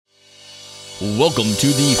Welcome to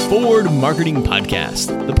the Forward Marketing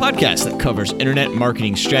Podcast, the podcast that covers internet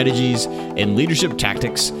marketing strategies and leadership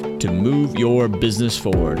tactics to move your business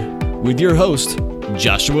forward. With your host,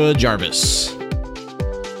 Joshua Jarvis.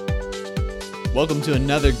 Welcome to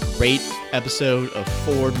another great episode of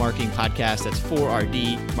Forward Marketing Podcast. That's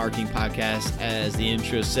 4RD Marketing Podcast. As the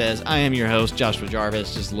intro says, I am your host, Joshua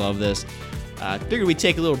Jarvis. Just love this. Figured we'd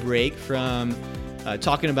take a little break from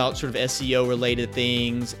talking about sort of SEO related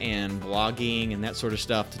things and blogging and that sort of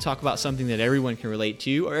stuff to talk about something that everyone can relate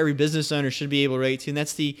to, or every business owner should be able to relate to, and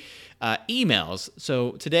that's the emails.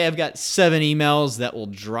 So today I've got 7 emails that will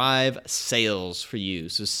drive sales for you.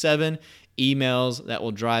 So 7 emails that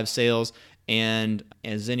will drive sales. And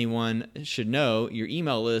as anyone should know, your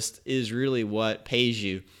email list is really what pays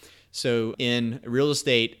you. So in real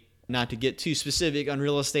estate, not to get too specific on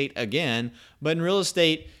real estate again, but in real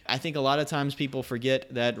estate, I think a lot of times people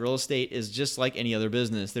forget that real estate is just like any other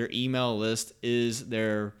business. Their email list is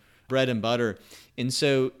their bread and butter. And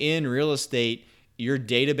so in real estate, your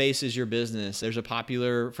database is your business. There's a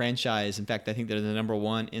popular franchise. In fact, I think they're the number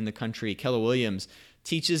 1 in the country. Keller Williams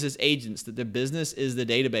teaches his agents that the business is the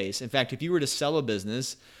database. In fact, if you were to sell a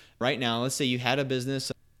business right now, let's say you had a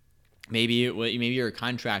business, maybe you're a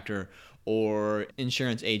contractor or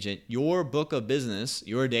insurance agent, your book of business,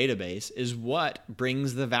 your database is what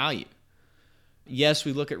brings the value. Yes,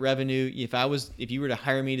 we look at revenue. If you were to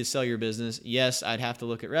hire me to sell your business, yes, I'd have to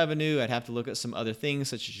look at revenue. I'd have to look at some other things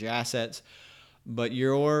such as your assets. But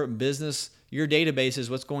your business, your database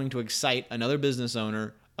is what's going to excite another business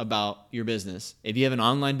owner about your business. If you have an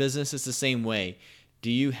online business, it's the same way.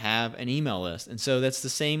 Do you have an email list? And so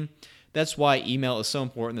that's why email is so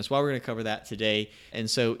important. That's why we're going to cover that today. And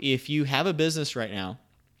so if you have a business right now,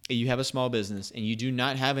 you have a small business, and you do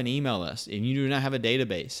not have an email list, and you do not have a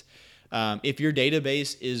database, if your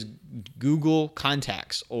database is Google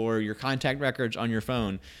Contacts or your contact records on your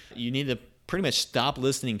phone, you need to pretty much stop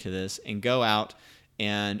listening to this and go out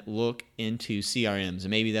and look into CRMs. And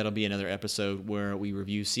maybe that'll be another episode where we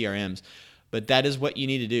review CRMs. But that is what you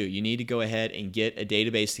need to do. You need to go ahead and get a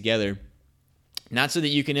database together. Not so that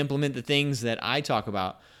you can implement the things that I talk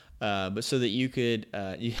about, but so that you could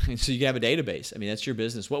have a database. I mean, that's your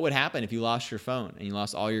business. What would happen if you lost your phone and you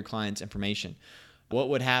lost all your clients' information? What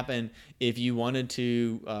would happen if you wanted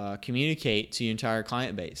to communicate to your entire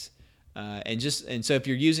client base? And so if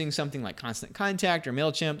you're using something like Constant Contact or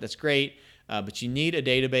MailChimp, that's great, but you need a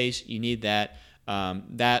database. You need that.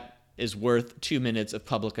 That is worth 2 minutes of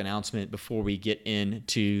public announcement before we get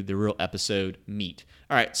into the real episode meat.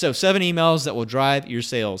 All right, so 7 emails that will drive your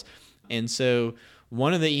sales. And so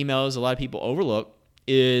one of the emails a lot of people overlook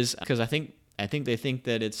is, because I think they think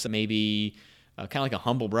that it's maybe kind of like a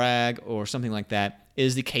humble brag or something like that,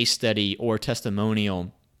 is the case study or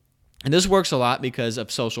testimonial. And this works a lot because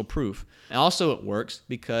of social proof. And also it works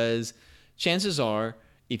because chances are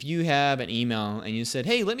if you have an email and you said,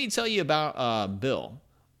 hey, let me tell you about Bill,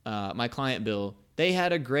 my client Bill, they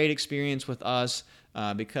had a great experience with us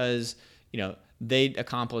because, they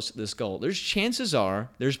accomplished this goal. There's chances are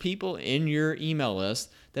there's people in your email list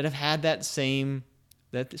that have had that same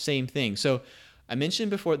thing. So I mentioned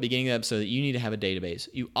before at the beginning of the episode that you need to have a database.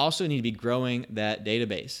 You also need to be growing that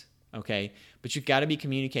database, okay? But you've got to be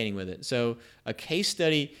communicating with it. So a case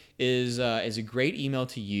study is a great email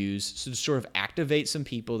to use to sort of activate some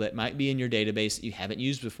people that might be in your database that you haven't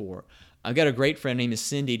used before. I've got a great friend named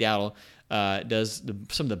Cindy Dowdle, does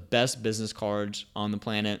some of the best business cards on the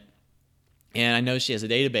planet. And I know she has a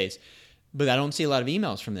database, but I don't see a lot of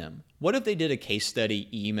emails from them. What if they did a case study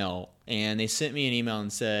email and they sent me an email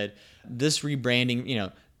and said, this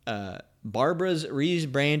rebranding, Barbara's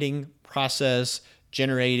rebranding process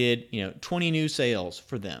generated, 20 new sales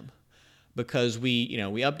for them because we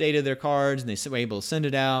updated their cards and they were able to send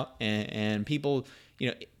it out and people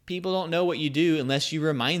don't know what you do unless you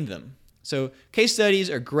remind them. So case studies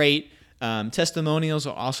are great. Testimonials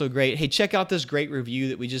are also great. Hey, check out this great review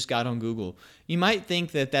that we just got on Google. You might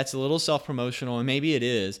think that that's a little self-promotional, and maybe it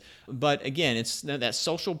is. But again, it's that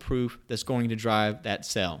social proof that's going to drive that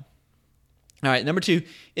sale. All right, number 2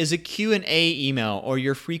 is a Q&A email or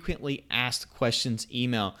your frequently asked questions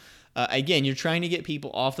email. Again, you're trying to get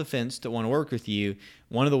people off the fence to want to work with you.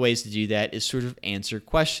 One of the ways to do that is sort of answer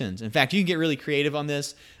questions. In fact, you can get really creative on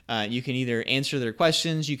this. You can either answer their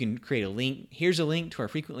questions, you can create a link. Here's a link to our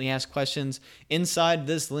frequently asked questions. Inside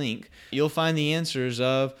this link, you'll find the answers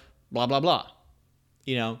of blah, blah, blah.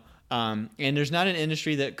 And there's not an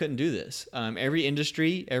industry that couldn't do this. Every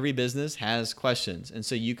industry, every business has questions. And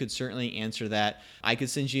so you could certainly answer that. I could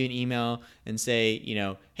send you an email and say,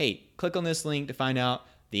 hey, click on this link to find out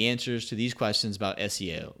the answers to these questions about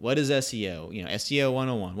SEO. What is SEO? SEO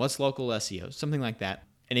 101. What's local SEO? Something like that.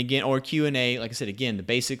 And again, or Q&A, like I said, again, the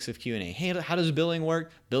basics of Q&A. Hey, how does billing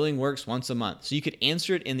work? Billing works once a month. So you could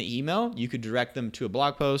answer it in the email. You could direct them to a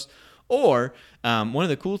blog post. Or one of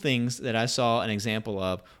the cool things that I saw an example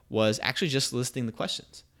of was actually just listing the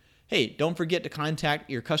questions. Hey, don't forget to contact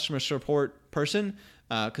your customer support person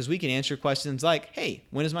because we can answer questions like, hey,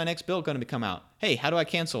 when is my next bill going to come out? Hey, how do I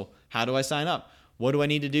cancel? How do I sign up? What do I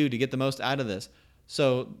need to do to get the most out of this?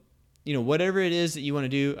 So, whatever it is that you want to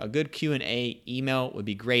do, a good Q&A email would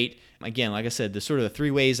be great. Again, like I said, the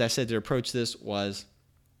 3 ways I said to approach this was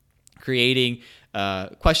creating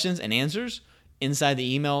questions and answers inside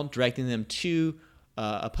the email, directing them to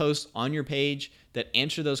a post on your page that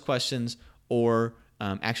answer those questions, or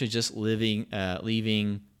actually just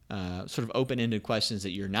leaving sort of open-ended questions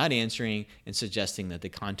that you're not answering and suggesting that they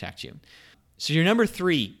contact you. So your number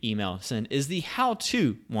 3 email send is the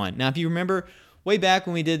how-to one. Now, if you remember way back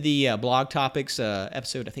when we did the blog topics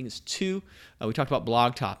episode, I think it's 2, we talked about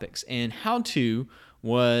blog topics, and how-to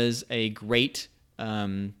was a great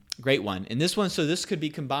one. And this one, so this could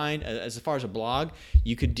be combined as far as a blog.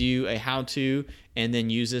 You could do a how-to and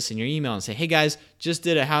then use this in your email and say, hey guys, just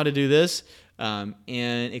did a how to do this. And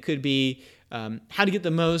it could be how to get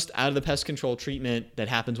the most out of the pest control treatment that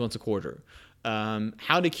happens once a quarter.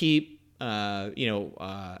 How to keep, how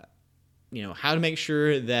to make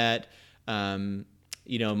sure that,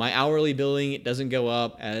 my hourly billing, it doesn't go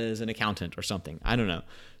up as an accountant or something. I don't know.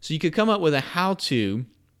 So you could come up with a how-to,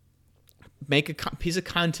 make a piece of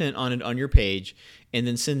content on it on your page, and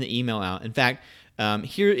then send the email out. In fact,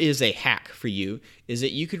 here is a hack for you, is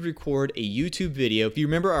that you could record a YouTube video. If you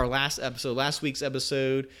remember our last week's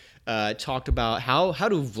episode talked about how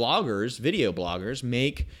do video bloggers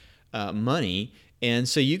make money. And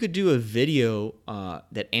so you could do a video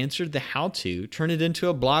that answered the how-to, turn it into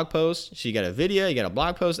a blog post. So you got a video, you got a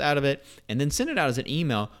blog post out of it, and then send it out as an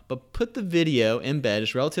email, but put the video embed.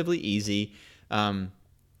 It's relatively easy.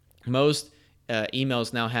 Most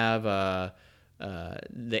emails now have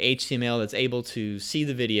the HTML that's able to see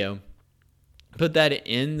the video. Put that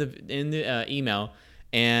in the email,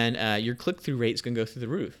 and your click-through rate is going to go through the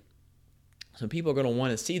roof. So people are going to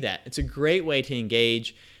want to see that. It's a great way to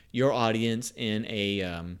engage your audience in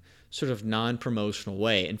a sort of non-promotional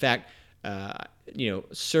way. In fact,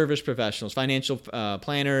 service professionals, financial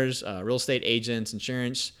planners, real estate agents,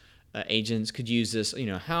 insurance agents could use this,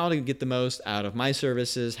 how to get the most out of my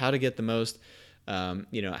services, how to get the most,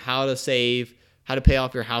 how to save, how to pay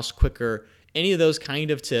off your house quicker. Any of those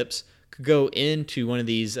kind of tips could go into one of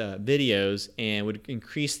these videos and would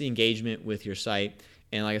increase the engagement with your site.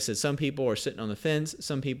 And like I said, some people are sitting on the fence,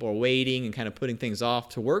 some people are waiting and kind of putting things off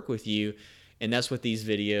to work with you. And that's what these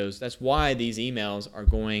videos, that's why these emails are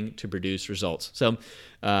going to produce results. So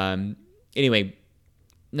anyway,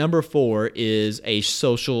 number 4 is a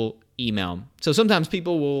social email. So sometimes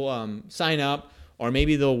people will sign up, or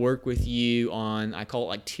maybe they'll work with you on, I call it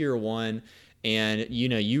like tier 1. And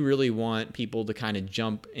you really want people to kind of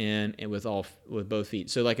jump in and with both feet.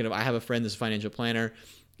 So like, I have a friend that's a financial planner.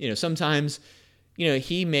 Sometimes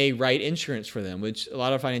he may write insurance for them, which a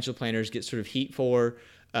lot of financial planners get sort of heat for.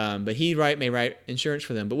 But he may write insurance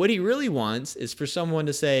for them. But what he really wants is for someone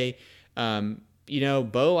to say,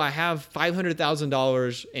 Bo, I have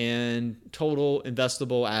 $500,000 in total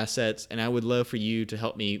investable assets, and I would love for you to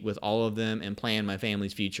help me with all of them and plan my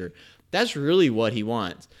family's future. That's really what he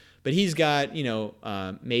wants. But he's got,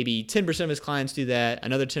 maybe 10% of his clients do that.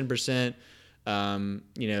 Another 10%,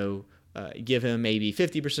 give him maybe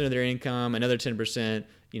 50% of their income, another 10%,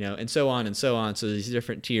 and so on and so on. So these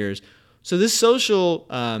different tiers. So this social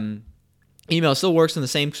email still works on the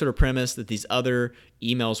same sort of premise that these other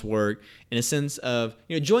emails work, in a sense of,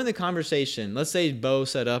 join the conversation. Let's say Bo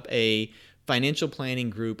set up a financial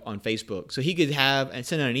planning group on Facebook. So he could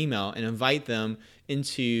send out an email and invite them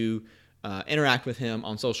into interact with him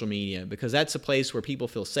on social media, because that's a place where people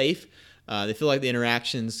feel safe. They feel like the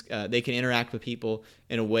interactions, they can interact with people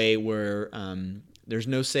in a way where there's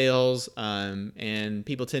no sales, and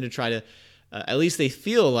people tend to try to, at least they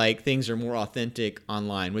feel like things are more authentic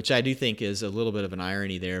online, which I do think is a little bit of an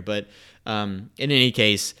irony there. But in any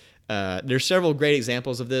case, there's several great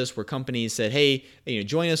examples of this where companies said, hey,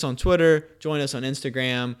 join us on Twitter, join us on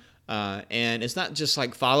Instagram. And it's not just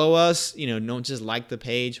like follow us, don't just like the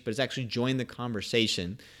page, but it's actually join the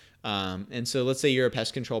conversation. And so let's say you're a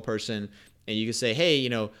pest control person, and you can say, hey,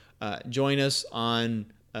 join us on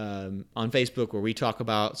Facebook where we talk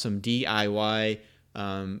about some DIY,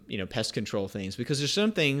 pest control things, because there's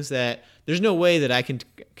some things that there's no way that I can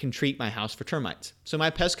treat my house for termites. So my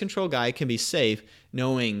pest control guy can be safe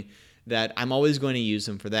knowing that I'm always going to use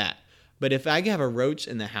them for that. But if I have a roach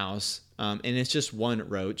in the house, and it's just one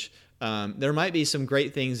roach, there might be some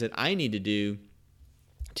great things that I need to do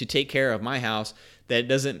to take care of my house that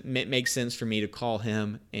doesn't make sense for me to call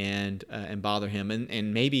him and bother him.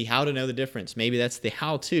 And maybe how to know the difference. Maybe that's the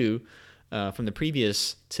how-to from the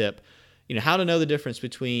previous tip. How to know the difference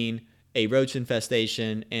between a roach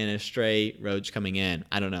infestation and a stray roach coming in.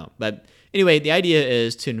 I don't know. But anyway, the idea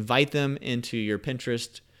is to invite them into your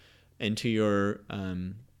Pinterest, into your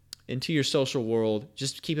social world.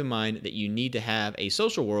 Just keep in mind that you need to have a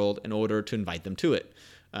social world in order to invite them to it.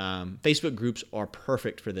 Facebook groups are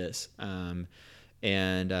perfect for this. So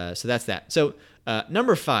that's that. So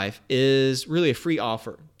number 5 is really a free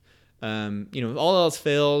offer. If all else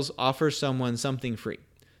fails, offer someone something free.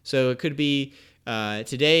 So it could be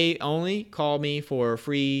today only, call me for a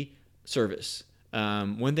free service.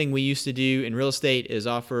 One thing we used to do in real estate is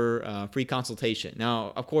offer free consultation.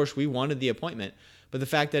 Now, of course, we wanted the appointment, but the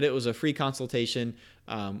fact that it was a free consultation,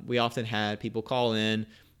 we often had people call in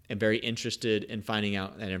and very interested in finding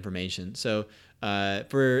out that information. So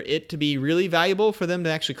for it to be really valuable for them to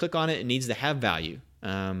actually click on it needs to have value.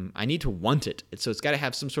 I need to want it. So it's got to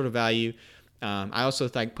have some sort of value. I also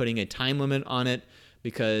think putting a time limit on it,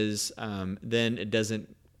 because then it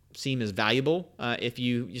doesn't seem as valuable if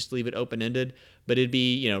you just leave it open-ended. But it'd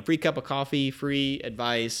be, free cup of coffee, free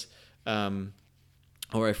advice,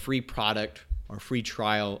 or a free product or free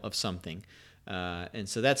trial of something. And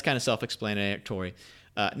so that's kind of self-explanatory.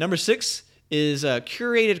 Number 6 is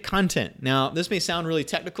curated content. Now, this may sound really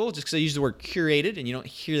technical just because I use the word curated, and you don't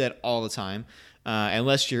hear that all the time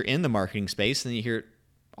unless you're in the marketing space, and then you hear it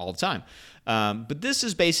all the time. But this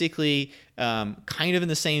is basically kind of in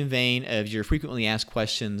the same vein of your frequently asked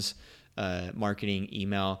questions marketing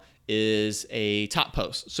email is a top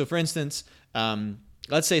post. So for instance,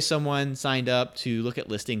 let's say someone signed up to look at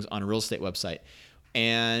listings on a real estate website,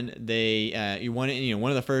 and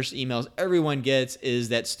one of the first emails everyone gets is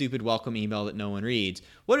that stupid welcome email that no one reads.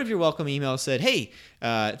 What if your welcome email said, "Hey,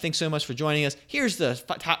 thanks so much for joining us. Here's the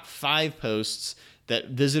top 5 posts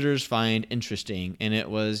that visitors find interesting," and it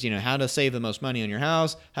was, how to save the most money on your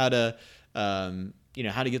house, how to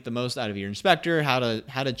get the most out of your inspector, how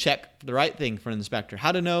to check the right thing for an inspector,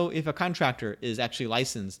 how to know if a contractor is actually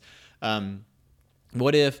licensed.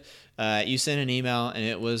 What if you sent an email and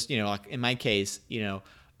it was, like in my case,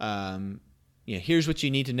 here's what you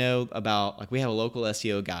need to know about, like, we have a local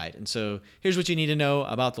SEO guide, and so here's what you need to know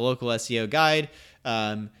about the local SEO guide.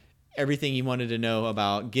 Everything you wanted to know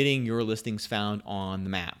about getting your listings found on the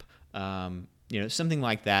map, something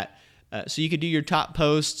like that. So you could do your top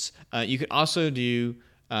posts. You could also do,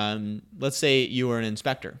 let's say you were an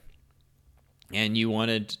inspector and you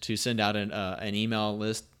wanted to send out an email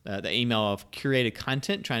list, the email of curated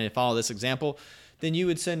content, trying to follow this example. Then you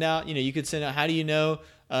would send out, how do you know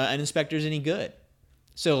an inspector is any good?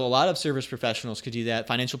 So a lot of service professionals could do that.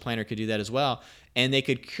 Financial planner could do that as well. And they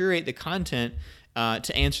could curate the content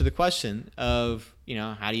to answer the question of,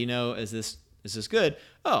 how do you know, is this good?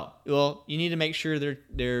 Oh, well, you need to make sure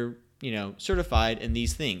they're certified in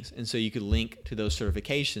these things. And so you could link to those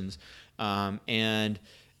certifications. And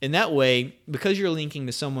in that way, because you're linking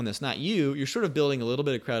to someone that's not you're sort of building a little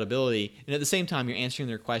bit of credibility. And at the same time, you're answering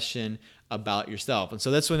their question about yourself. And so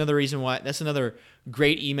that's another reason why, that's another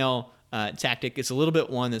great email tactic. It's a little bit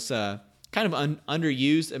one that's kind of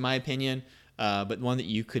underused, in my opinion, but one that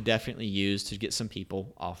you could definitely use to get some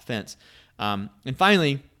people off fence. And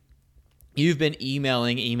finally, you've been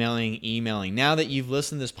emailing. Now that you've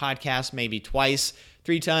listened to this podcast maybe twice,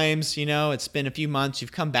 3 times, it's been a few months,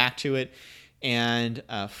 you've come back to it, and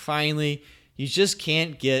finally, you just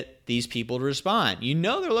can't get these people to respond.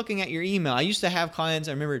 They're looking at your email. I used to have clients,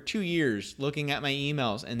 I remember 2 years looking at my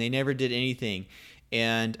emails, and they never did anything.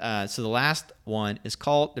 And so the last one is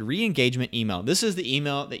called the re-engagement email. This is the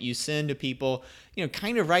email that you send to people,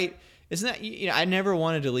 kind of right. Isn't that, I never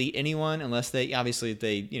want to delete anyone unless they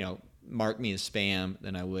mark me as spam,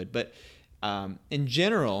 then I would. But in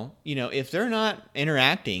general, if they're not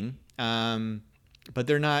interacting, but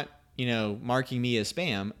they're not, marking me as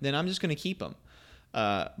spam, then I'm just going to keep them.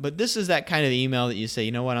 But this is that kind of email that you say,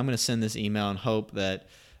 I'm going to send this email and hope that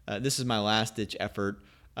this is my last ditch effort.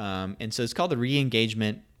 And so it's called the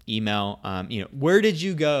re-engagement email. Where did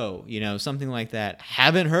you go? Something like that.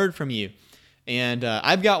 Haven't heard from you. And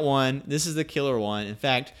I've got one. This is the killer one. In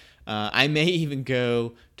fact, I may even go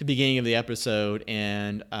to the beginning of the episode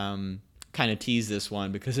and kind of tease this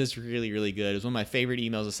one because it's really, really good. It's one of my favorite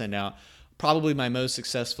emails to send out. Probably my most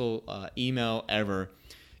successful email ever.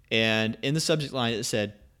 And in the subject line, it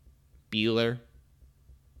said, Bueller.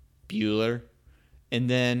 And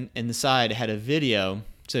then in the side, it had a video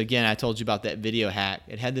So again, I told you about that video hack.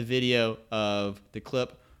 It had the video of the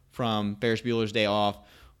clip from Ferris Bueller's Day Off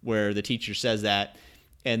where the teacher says that,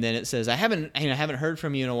 and then it says, I haven't heard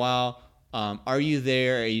from you in a while. Are you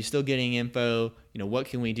there? Are you still getting info? What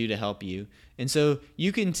can we do to help you? And so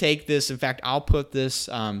you can take this. In fact, I'll put this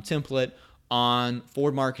template on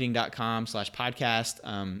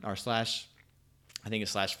forwardmarketing.com/podcast or I think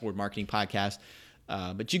it's /Forward Marketing Podcast.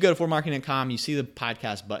 But you go to forwardmarketing.com, you see the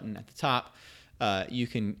podcast button at the top. You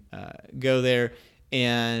can go there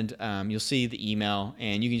and you'll see the email,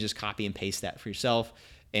 and you can just copy and paste that for yourself,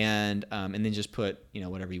 and then just put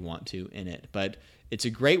whatever you want to in it. But it's a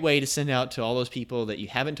great way to send out to all those people that you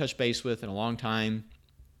haven't touched base with in a long time.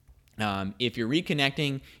 If you're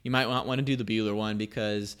reconnecting, you might not want to do the Bueller one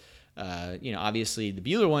because obviously the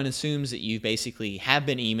Bueller one assumes that you basically have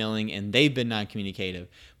been emailing and they've been non-communicative.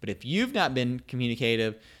 But if you've not been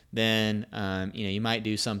communicative, then you might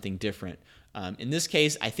do something different. In this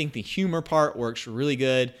case, I think the humor part works really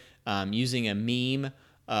good. Using a meme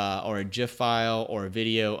or a GIF file or a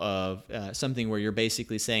video of something where you're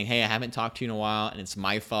basically saying, hey, I haven't talked to you in a while and it's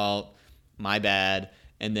my fault, my bad,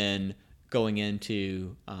 and then going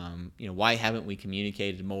into why haven't we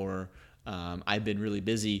communicated more? I've been really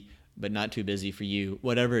busy, but not too busy for you.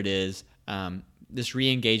 Whatever it is, this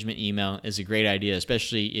re-engagement email is a great idea,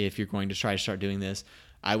 especially if you're going to try to start doing this.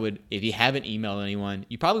 If you haven't emailed anyone,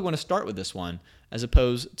 you probably want to start with this one as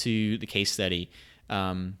opposed to the case study.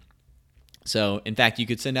 So, in fact, you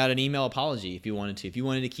could send out an email apology if you wanted to. If you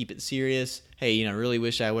wanted to keep it serious, hey, I really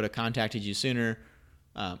wish I would have contacted you sooner,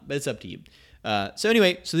 but it's up to you. So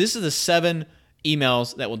this is the 7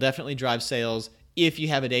 emails that will definitely drive sales if you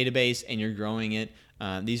have a database and you're growing it.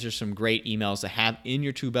 These are some great emails to have in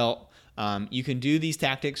your tool belt. You can do these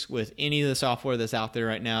tactics with any of the software that's out there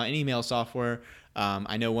right now, any email software.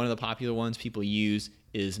 I know one of the popular ones people use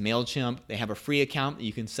is MailChimp. They have a free account that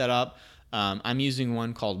you can set up. I'm using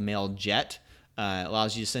one called MailJet. It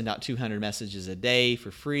allows you to send out 200 messages a day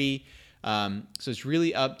for free. So it's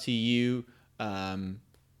really up to you.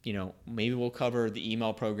 Maybe we'll cover the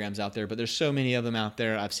email programs out there, but there's so many of them out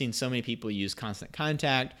there. I've seen so many people use Constant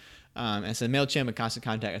Contact. And so MailChimp and Constant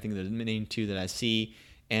Contact, I think they're the main two that I see.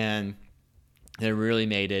 And they really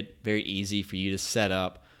made it very easy for you to set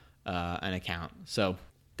up an account. So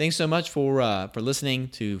thanks so much for listening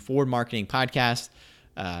to Forward Marketing Podcast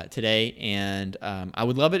today. And I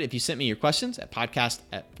would love it if you sent me your questions at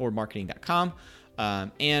podcast@forwardmarketing.com.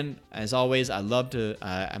 And as always, I'm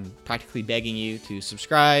practically begging you to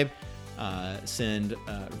subscribe,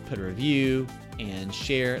 put a review, and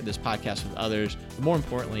share this podcast with others. But more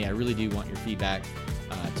importantly, I really do want your feedback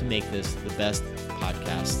to make this the best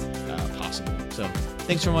podcast possible. So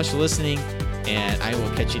thanks so much for listening, and I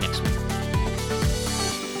will catch you next week.